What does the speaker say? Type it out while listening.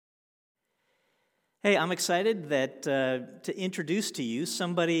Hey, I'm excited to introduce to you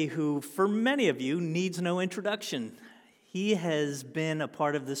somebody who, for many of you, needs no introduction. He has been a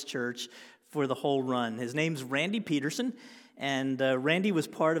part of this church for the whole run. His name's Randy Peterson, and Randy was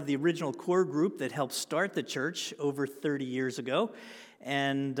part of the original core group that helped start the church over 30 years ago,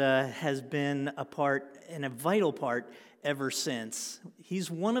 and has been a part, and a vital part, ever since.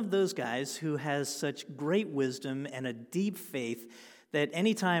 He's one of those guys who has such great wisdom and a deep faith that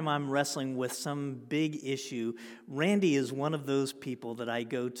anytime I'm wrestling with some big issue, Randy is one of those people that I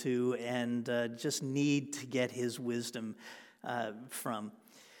go to and just need to get his wisdom from.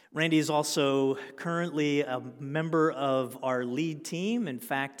 Randy is also currently a member of our lead team. In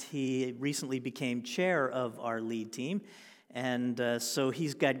fact, he recently became chair of our lead team. And so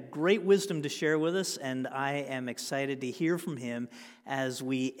he's got great wisdom to share with us, and I am excited to hear from him as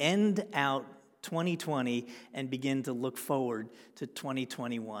we end out 2020 and begin to look forward to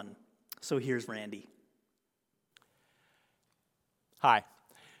 2021. So here's Randy. Hi.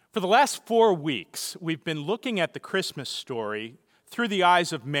 For the last 4 weeks, we've been looking at the Christmas story through the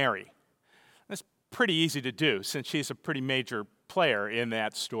eyes of Mary. That's pretty easy to do since she's a pretty major player in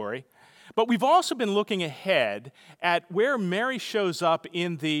that story. But we've also been looking ahead at where Mary shows up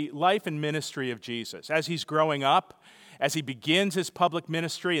in the life and ministry of Jesus as he's growing up, as he begins his public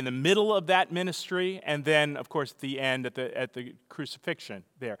ministry, in the middle of that ministry, and then, of course, at the end, at the crucifixion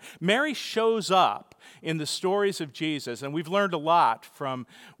there. Mary shows up in the stories of Jesus, and we've learned a lot from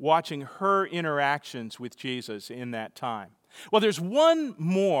watching her interactions with Jesus in that time. Well, there's one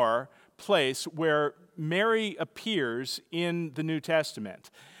more place where Mary appears in the New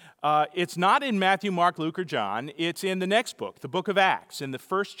Testament. It's not in Matthew, Mark, Luke, or John. It's in the next book, the book of Acts, in the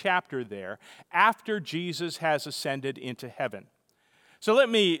first chapter there, after Jesus has ascended into heaven. So let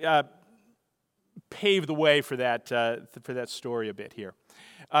me pave the way for that story a bit here.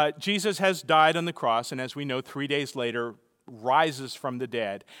 Jesus has died on the cross, and as we know, 3 days later, rises from the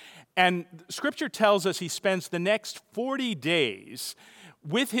dead. And Scripture tells us he spends the next 40 days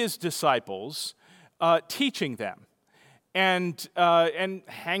with his disciples, teaching them. And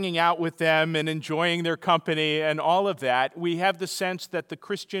hanging out with them and enjoying their company and all of that, we have the sense that the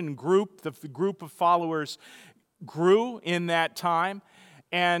Christian group, the group of followers, grew in that time.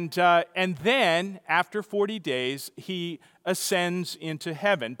 And then, after 40 days, he ascends into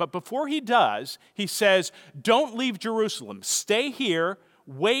heaven. But before he does, he says, don't leave Jerusalem. Stay here,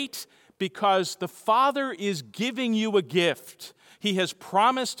 wait, because the Father is giving you a gift. He has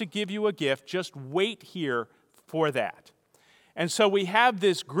promised to give you a gift. Just wait here for that. And so we have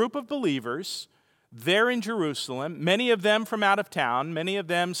this group of believers there in Jerusalem, many of them from out of town, many of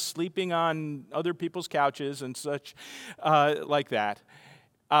them sleeping on other people's couches and such like that,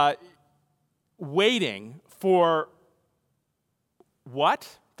 waiting for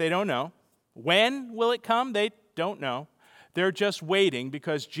what? They don't know. When will it come? They don't know. They're just waiting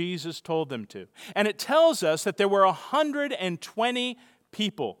because Jesus told them to. And it tells us that there were 120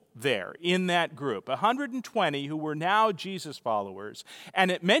 people there in that group, 120 who were now Jesus followers.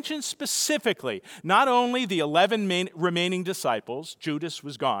 And it mentions specifically not only the 11 remaining disciples, Judas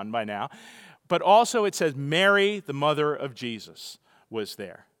was gone by now, but also it says Mary, the mother of Jesus, was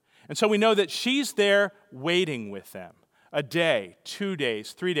there. And so we know that she's there waiting with them. A day, 2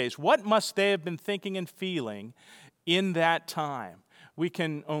 days, 3 days. What must they have been thinking and feeling in that time? We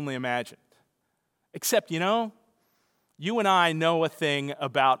can only imagine. Except, you and I know a thing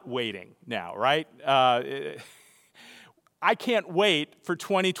about waiting now, right? I can't wait for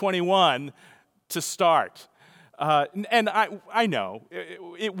 2021 to start. And I know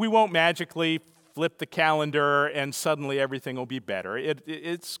we won't magically flip the calendar and suddenly everything will be better.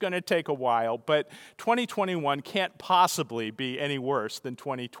 It's going to take a while, but 2021 can't possibly be any worse than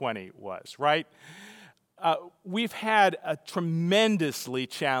 2020 was, right? We've had a tremendously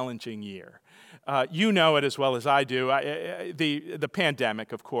challenging year. You know it as well as I do. The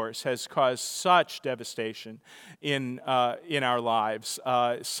pandemic, of course, has caused such devastation in our lives.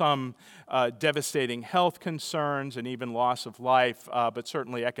 Some devastating health concerns and even loss of life, but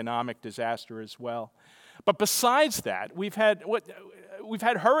certainly economic disaster as well. But besides that, we've had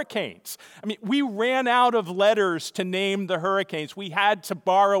hurricanes. I mean, we ran out of letters to name the hurricanes. We had to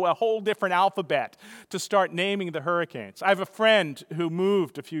borrow a whole different alphabet to start naming the hurricanes. I have a friend who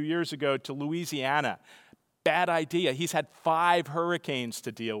moved a few years ago to Louisiana. Bad idea. He's had 5 hurricanes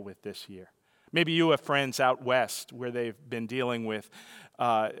to deal with this year. Maybe you have friends out west where they've been dealing with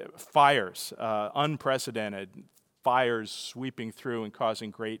fires, unprecedented fires sweeping through and causing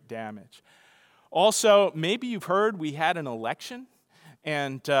great damage. Also, maybe you've heard we had an election.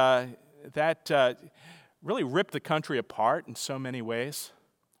 And that really ripped the country apart in so many ways.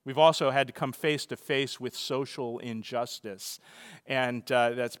 We've also had to come face to face with social injustice, and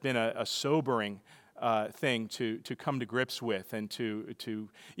that's been a sobering thing to come to grips with and to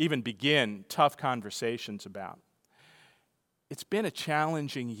even begin tough conversations about. It's been a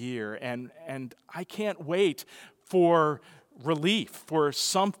challenging year, and I can't wait for relief, for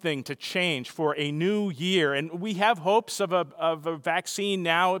something to change, for a new year. And we have hopes of a vaccine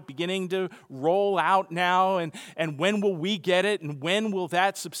now beginning to roll out now. And when will we get it? And when will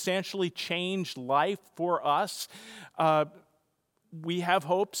that substantially change life for us? We have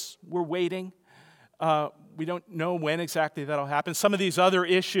hopes. We're waiting. We don't know when exactly that'll happen. Some of these other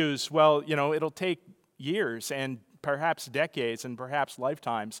issues, well, it'll take years and perhaps decades and perhaps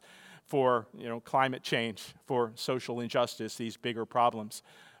lifetimes for climate change, for social injustice, these bigger problems.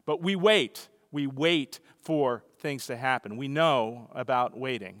 But we wait for things to happen. We know about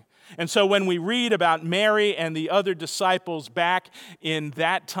waiting. And so when we read about Mary and the other disciples back in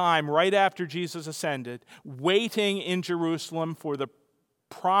that time, right after Jesus ascended, waiting in Jerusalem for the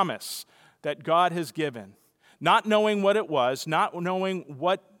promise that God has given, not knowing what it was, not knowing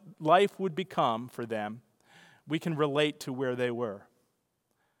what life would become for them, we can relate to where they were.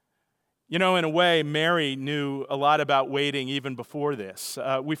 In a way, Mary knew a lot about waiting even before this.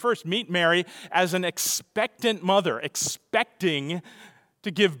 We first meet Mary as an expectant mother, expecting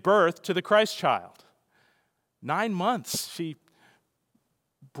to give birth to the Christ child. 9 months she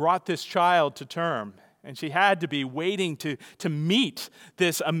brought this child to term, and she had to be waiting to meet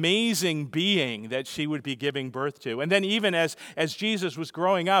this amazing being that she would be giving birth to. And then even as Jesus was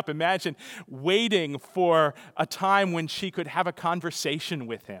growing up, imagine waiting for a time when she could have a conversation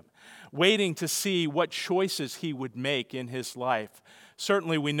with him, waiting to see what choices he would make in his life.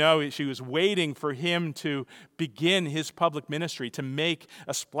 Certainly we know she was waiting for him to begin his public ministry, to make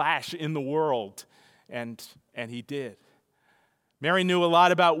a splash in the world, and he did. Mary knew a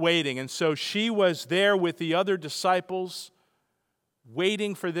lot about waiting, and so she was there with the other disciples,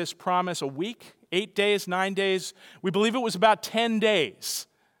 waiting for this promise a week, 8 days, 9 days. We believe it was about 10 days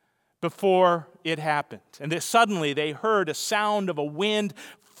before it happened. And suddenly they heard a sound of a wind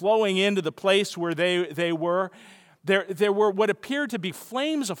flowing into the place where they were. There were what appeared to be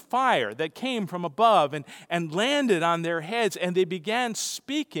flames of fire that came from above and landed on their heads, and they began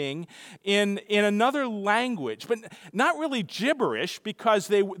speaking in another language, but not really gibberish, because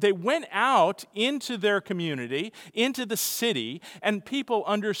they went out into their community, into the city, and people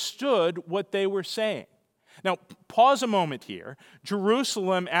understood what they were saying. Now, pause a moment here.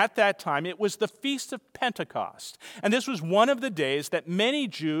 Jerusalem at that time, it was the Feast of Pentecost. And this was one of the days that many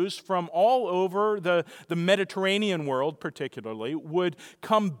Jews from all over the Mediterranean world particularly would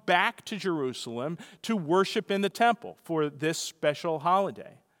come back to Jerusalem to worship in the temple for this special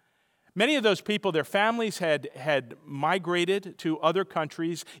holiday. Many of those people, their families had migrated to other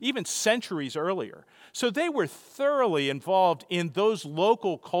countries even centuries earlier. So they were thoroughly involved in those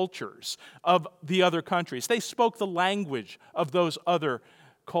local cultures of the other countries. They spoke the language of those other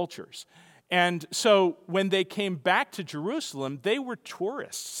cultures. And so when they came back to Jerusalem, they were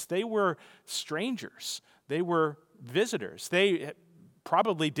tourists. They were strangers. They were visitors. They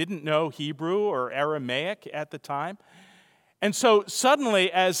probably didn't know Hebrew or Aramaic at the time. And so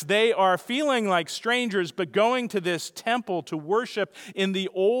suddenly, as they are feeling like strangers, but going to this temple to worship in the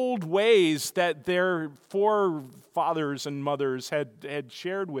old ways that their forefathers and mothers had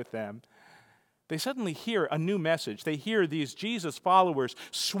shared with them, they suddenly hear a new message. They hear these Jesus followers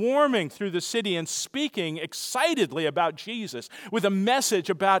swarming through the city and speaking excitedly about Jesus, with a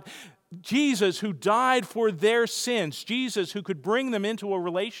message about Jesus who died for their sins, Jesus who could bring them into a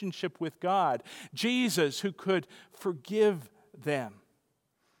relationship with God, Jesus who could forgive them.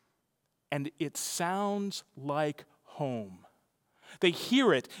 And it sounds like home. They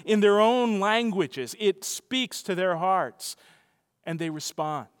hear it in their own languages. It speaks to their hearts, and they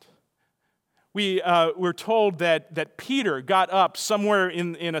respond. We're told that Peter got up somewhere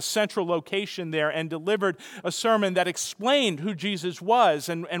in a central location there and delivered a sermon that explained who Jesus was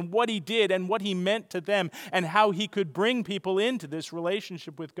and what he did and what he meant to them and how he could bring people into this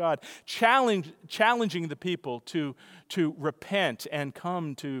relationship with God, challenging the people to repent and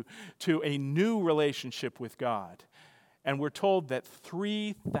come to a new relationship with God. And we're told that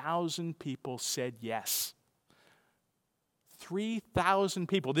 3,000 people said yes. 3,000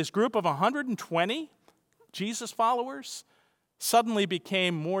 people. This group of 120 Jesus followers suddenly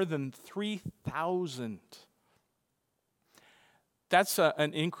became more than 3,000. That's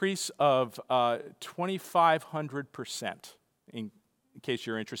an increase of 2,500%, in case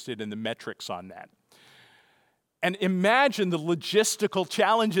you're interested in the metrics on that. And imagine the logistical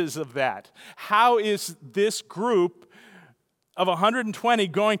challenges of that. How is this group of 120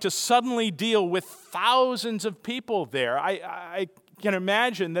 going to suddenly deal with thousands of people there? I can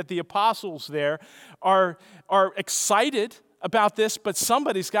imagine that the apostles there are excited about this, but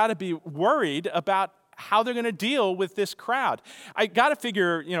somebody's got to be worried about how they're going to deal with this crowd. I got to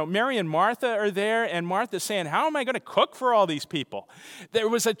figure, Mary and Martha are there, and Martha's saying, how am I going to cook for all these people? There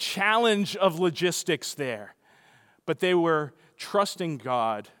was a challenge of logistics there, but they were trusting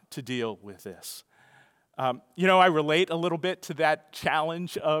God to deal with this. I relate a little bit to that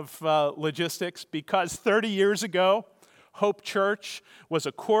challenge of logistics because 30 years ago, Hope Church was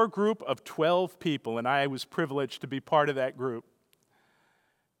a core group of 12 people, and I was privileged to be part of that group.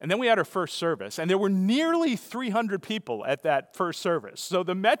 And then we had our first service, and there were nearly 300 people at that first service. So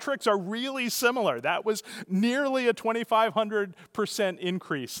the metrics are really similar. That was nearly a 2,500%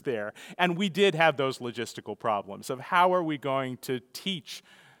 increase there. And we did have those logistical problems of how are we going to teach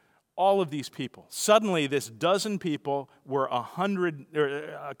all of these people. Suddenly, this dozen people were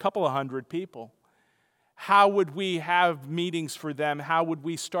a couple of hundred people. How would we have meetings for them? How would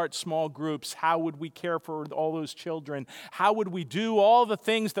we start small groups? How would we care for all those children? How would we do all the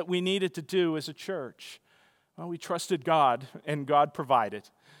things that we needed to do as a church? Well, we trusted God, and God provided.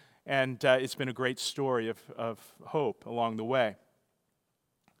 And it's been a great story of hope along the way.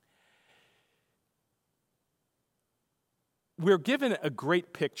 We're given a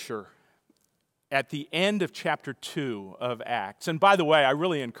great picture at the end of chapter 2 of Acts. And by the way, I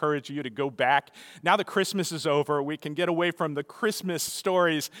really encourage you to go back. Now that Christmas is over, we can get away from the Christmas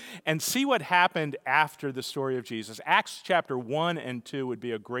stories and see what happened after the story of Jesus. Acts chapter 1 and 2 would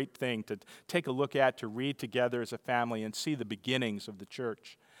be a great thing to take a look at, to read together as a family and see the beginnings of the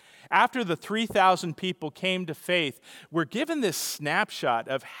church. After the 3,000 people came to faith, we're given this snapshot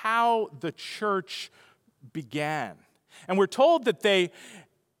of how the church began. And we're told that they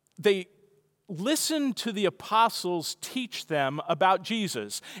listened to the apostles teach them about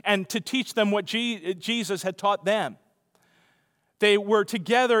Jesus and to teach them what Jesus had taught them. They were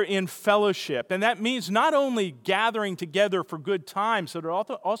together in fellowship, and that means not only gathering together for good times, but it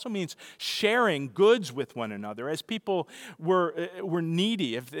also means sharing goods with one another. As people were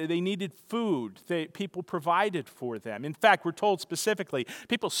needy, if they needed food, people provided for them. In fact, we're told specifically,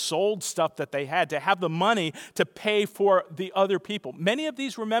 people sold stuff that they had to have the money to pay for the other people. Many of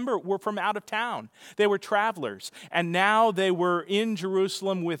these, remember, were from out of town. They were travelers, and now they were in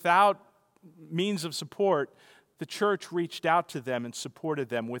Jerusalem without means of support. The church reached out to them and supported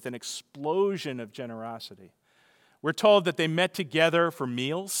them with an explosion of generosity. We're told that they met together for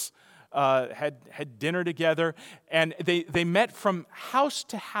meals, had dinner together, and they met from house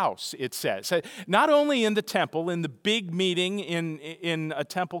to house, it says. Not only in the temple, in the big meeting in a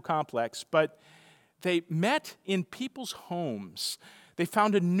temple complex, but they met in people's homes. They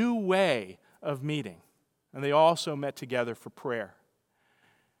found a new way of meeting, and they also met together for prayer.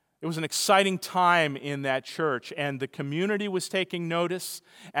 It was an exciting time in that church, and the community was taking notice,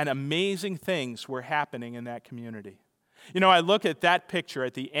 and amazing things were happening in that community. I look at that picture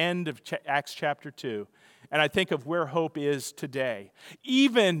at the end of Acts chapter 2, and I think of where hope is today.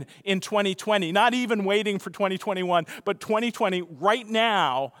 Even in 2020, not even waiting for 2021, but 2020, right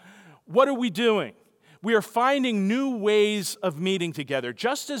now, what are we doing? We are finding new ways of meeting together,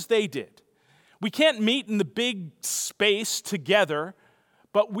 just as they did. We can't meet in the big space together,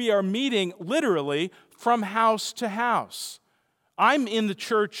 but we are meeting literally from house to house. I'm in the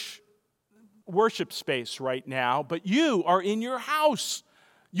church worship space right now, but you are in your house.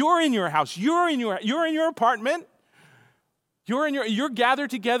 You're in your house. You're in your apartment. You're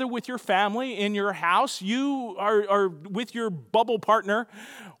gathered together with your family in your house. You are with your bubble partner,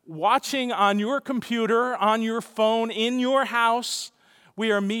 watching on your computer, on your phone, in your house. We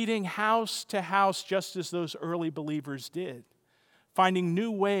are meeting house to house just as those early believers did, finding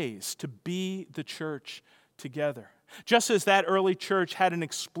new ways to be the church together. Just as that early church had an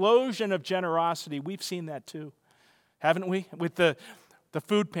explosion of generosity, we've seen that too, haven't we? With the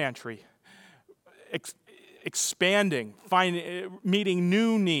food pantry, expanding, meeting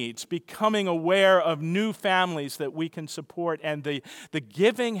new needs, becoming aware of new families that we can support, and the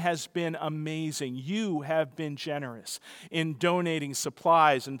giving has been amazing. You have been generous in donating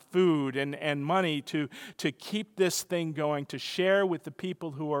supplies and food and money to keep this thing going, to share with the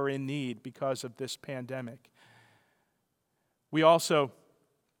people who are in need because of this pandemic. We also,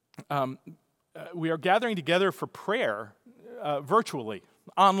 we are gathering together for prayer virtually.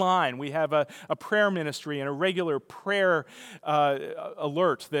 Online, we have a prayer ministry and a regular prayer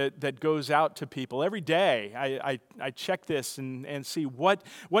alert that goes out to people every day. I check this and see what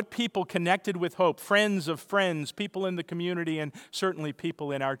people connected with hope, friends of friends, people in the community, and certainly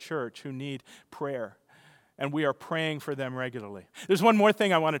people in our church who need prayer. and we are praying for them regularly. There's one more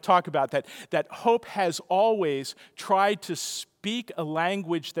thing I want to talk about, that Hope has always tried to speak a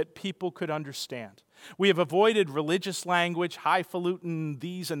language that people could understand. We have avoided religious language, highfalutin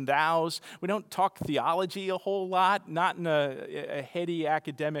these and thous. We don't talk theology a whole lot, not in a heady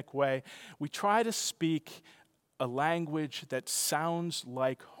academic way. We try to speak a language that sounds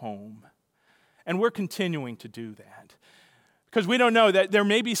like home. And we're continuing to do that. Because we don't know that there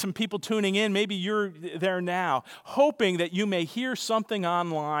may be some people tuning in, maybe you're there now, hoping that you may hear something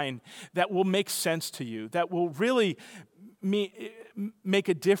online that will make sense to you, that will really make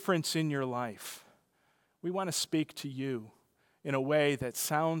a difference in your life. We want to speak to you in a way that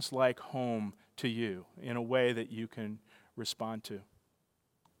sounds like home to you, in a way that you can respond to.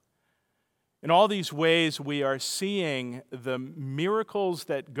 In all these ways, we are seeing the miracles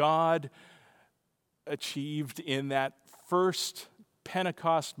that God achieved in that first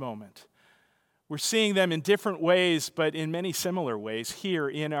Pentecost moment. We're seeing them in different ways, but in many similar ways here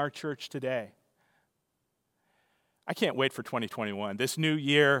in our church today. I can't wait for 2021. This new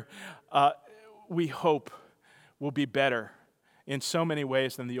year, we hope will be better in so many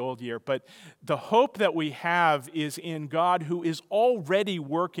ways than the old year. But the hope that we have is in God, who is already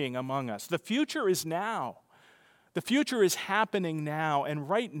working among us. The future is now. The future is happening now, and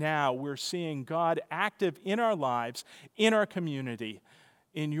right now we're seeing God active in our lives, in our community,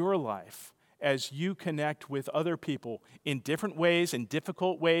 in your life, as you connect with other people in different ways, in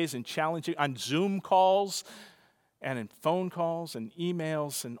difficult ways, in challenging, on Zoom calls, and in phone calls, and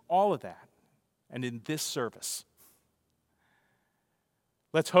emails, and all of that, and in this service.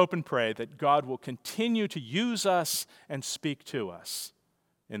 Let's hope and pray that God will continue to use us and speak to us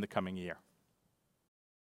in the coming year.